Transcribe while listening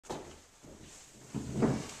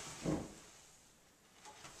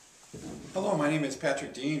Hello, my name is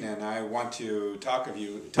Patrick Dean, and I want to talk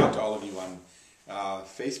to all of you on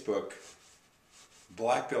Facebook,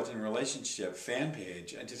 Blackbelt in Relationship fan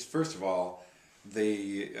page. And just first of all,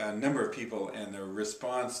 the number of people and the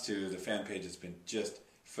response to the fan page has been just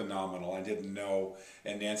phenomenal. I didn't know,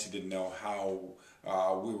 and Nancy didn't know how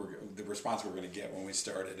the response we were going to get when we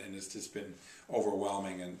started, and it's just been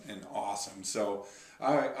overwhelming and awesome. So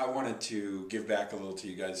I wanted to give back a little to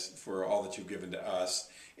you guys for all that you've given to us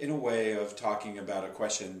in a way of talking about a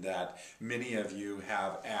question that many of you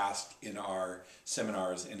have asked in our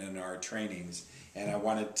seminars and in our trainings, and I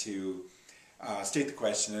wanted to state the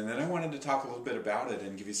question, and then I wanted to talk a little bit about it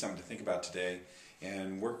and give you something to think about today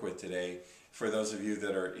and work with today for those of you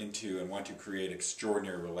that are into and want to create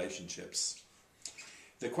extraordinary relationships.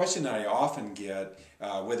 The question that I often get,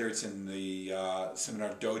 whether it's in the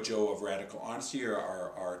seminar Dojo of Radical Honesty or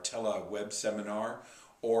our tele-web seminar,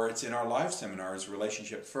 or it's in our live seminars,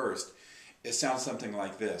 Relationship First, it sounds something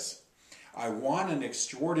like this. I want an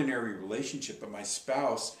extraordinary relationship, but my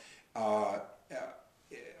spouse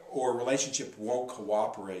or relationship won't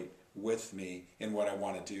cooperate with me in what I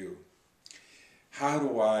want to do. How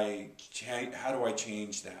do I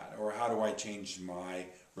change that, or how do I change my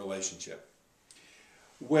relationship?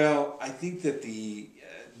 Well, I think that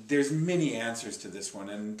there's many answers to this one,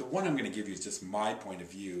 and the one I'm going to give you is just my point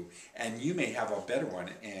of view, and you may have a better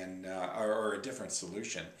one and or a different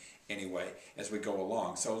solution anyway as we go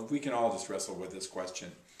along. So we can all just wrestle with this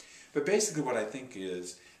question. But basically what I think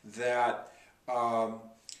is that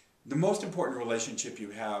the most important relationship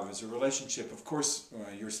you have is a relationship, of course,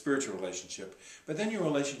 your spiritual relationship, but then your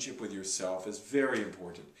relationship with yourself is very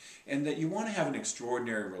important, and that you want to have an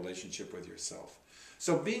extraordinary relationship with yourself.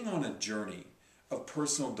 So being on a journey of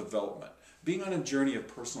personal development, being on a journey of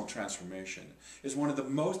personal transformation is one of the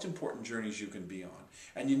most important journeys you can be on,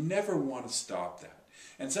 and you never want to stop that.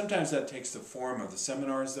 And sometimes that takes the form of the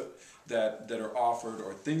seminars that are offered,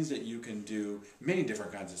 or things that you can do, many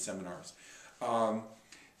different kinds of seminars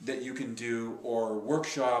that you can do, or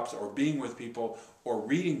workshops, or being with people, or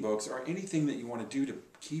reading books, or anything that you want to do to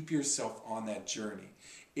keep yourself on that journey.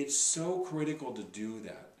 It's so critical to do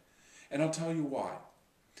that. And I'll tell you why.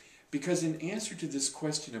 Because in answer to this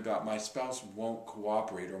question about my spouse won't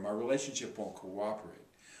cooperate, or my relationship won't cooperate,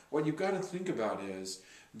 what you've got to think about is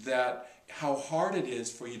that how hard it is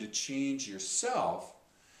for you to change yourself,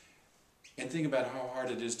 and think about how hard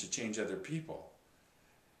it is to change other people.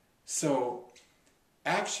 So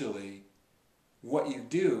actually, what you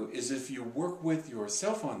do is, if you work with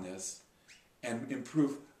yourself on this and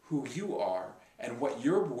improve who you are and what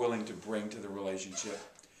you're willing to bring to the relationship,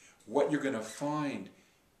 what you're going to find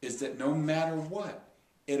is that no matter what,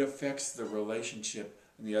 it affects the relationship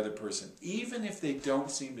and the other person, even if they don't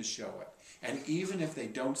seem to show it, and even if they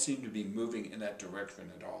don't seem to be moving in that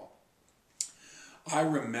direction at all. I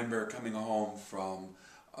remember coming home from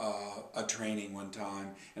a training one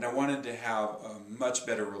time, and I wanted to have a much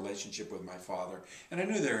better relationship with my father, and I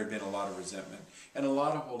knew there had been a lot of resentment and a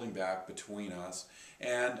lot of holding back between us,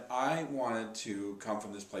 and I wanted to come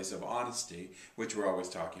from this place of honesty, which we're always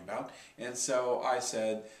talking about. And so I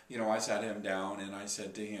said, I sat him down and I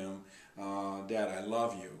said to him, Dad, I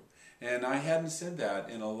love you. And I hadn't said that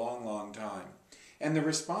in a long, long time. And the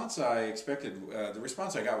response I expected, the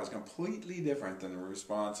response I got was completely different than the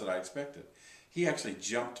response that I expected. He actually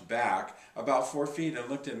jumped back about 4 feet and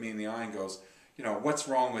looked at me in the eye and goes, what's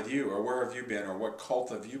wrong with you? Or where have you been? Or what cult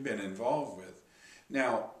have you been involved with?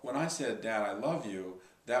 Now, when I said, Dad, I love you,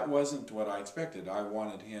 that wasn't what I expected. I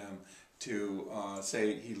wanted him to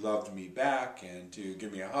say he loved me back and to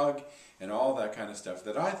give me a hug and all that kind of stuff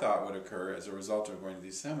that I thought would occur as a result of going to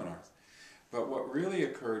these seminars. But what really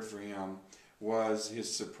occurred for him was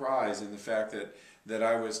his surprise in the fact that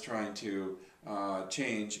I was trying to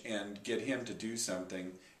change and get him to do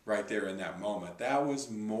something right there in that moment. That was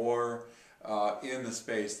more in the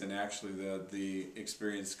space than actually the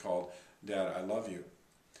experience called Dad, I love you.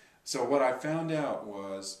 So what I found out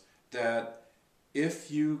was that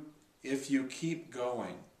if you keep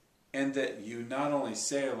going, and that you not only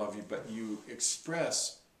say I love you, but you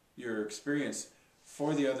express your experience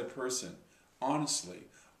for the other person honestly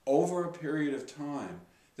over a period of time,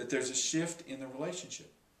 that there's a shift in the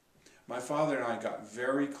relationship. My father and I got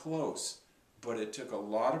very close, but it took a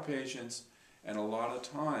lot of patience and a lot of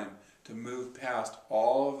time to move past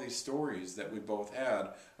all of these stories that we both had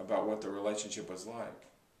about what the relationship was like.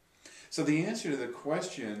 So the answer to the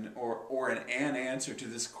question, or an answer to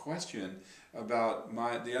this question about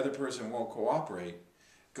the other person won't cooperate,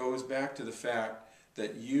 goes back to the fact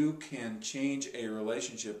that you can change a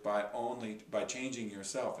relationship by changing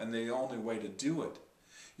yourself, and the only way to do it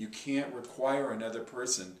You can't require another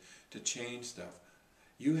person to change stuff.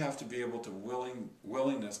 You have to be able to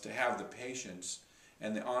willingness to have the patience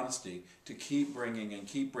and the honesty to keep bringing and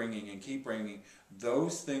keep bringing and keep bringing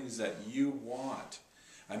those things that you want.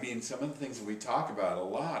 I mean, some of the things that we talk about a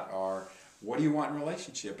lot are, what do you want in a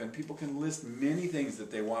relationship? And people can list many things that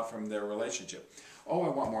they want from their relationship. Oh, I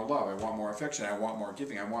want more love. I want more affection. I want more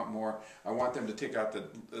giving. I want them to take out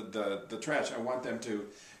the trash. I want them to,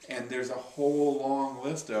 and there's a whole long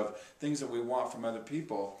list of things that we want from other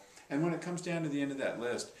people. And when it comes down to the end of that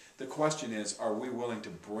list, the question is, are we willing to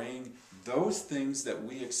bring those things that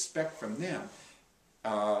we expect from them?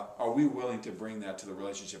 Are we willing to bring that to the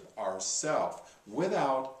relationship ourselves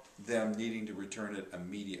without them needing to return it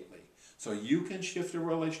immediately? So you can shift a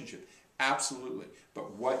relationship, absolutely.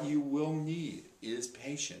 But what you will need is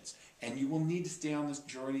patience. And you will need to stay on this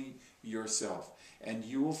journey yourself. And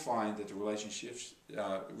you will find that the relationship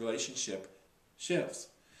shifts.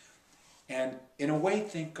 And in a way,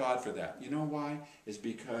 thank God for that. You know why? Is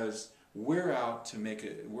because we're out to make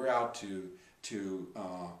a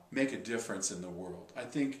difference in the world. I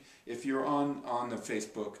think if you're on the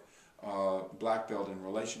Facebook Blackbelt in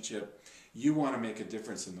relationship, you want to make a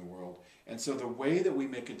difference in the world. And so the way that we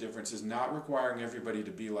make a difference is not requiring everybody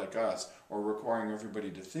to be like us, or requiring everybody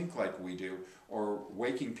to think like we do, or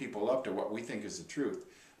waking people up to what we think is the truth,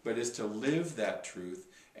 but is to live that truth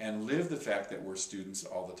and live the fact that we're students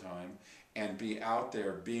all the time, and be out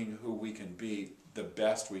there being who we can be, the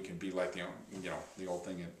best we can be, like the old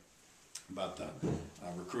thing about the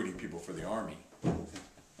recruiting people for the army.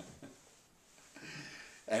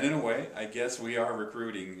 And in a way, I guess we are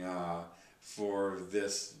recruiting for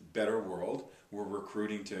this better world. We're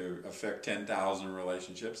recruiting to affect 10,000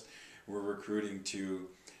 relationships. We're recruiting to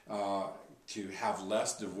have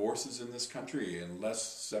less divorces in this country and less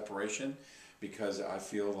separation, because I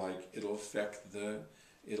feel like it'll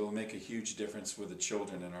make a huge difference with the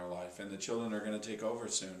children in our life, and the children are going to take over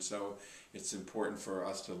soon. So it's important for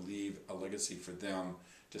us to leave a legacy for them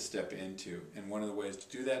to step into. And one of the ways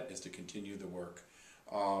to do that is to continue the work.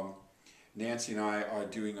 Nancy and I are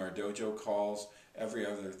doing our dojo calls every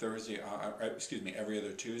other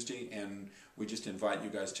Tuesday, and we just invite you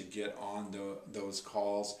guys to get on those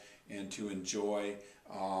calls and to enjoy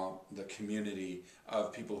the community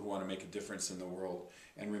of people who want to make a difference in the world.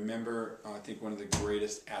 And remember, I think one of the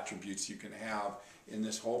greatest attributes you can have in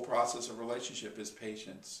this whole process of relationship is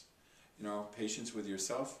patience. Patience with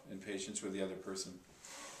yourself and patience with the other person.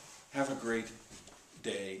 Have a great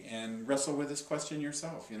day and wrestle with this question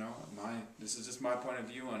yourself. This is just my point of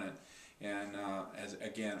view on it. And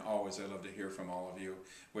always, I love to hear from all of you,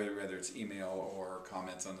 whether it's email or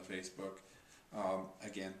comments on the Facebook.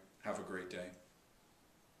 Have a great day.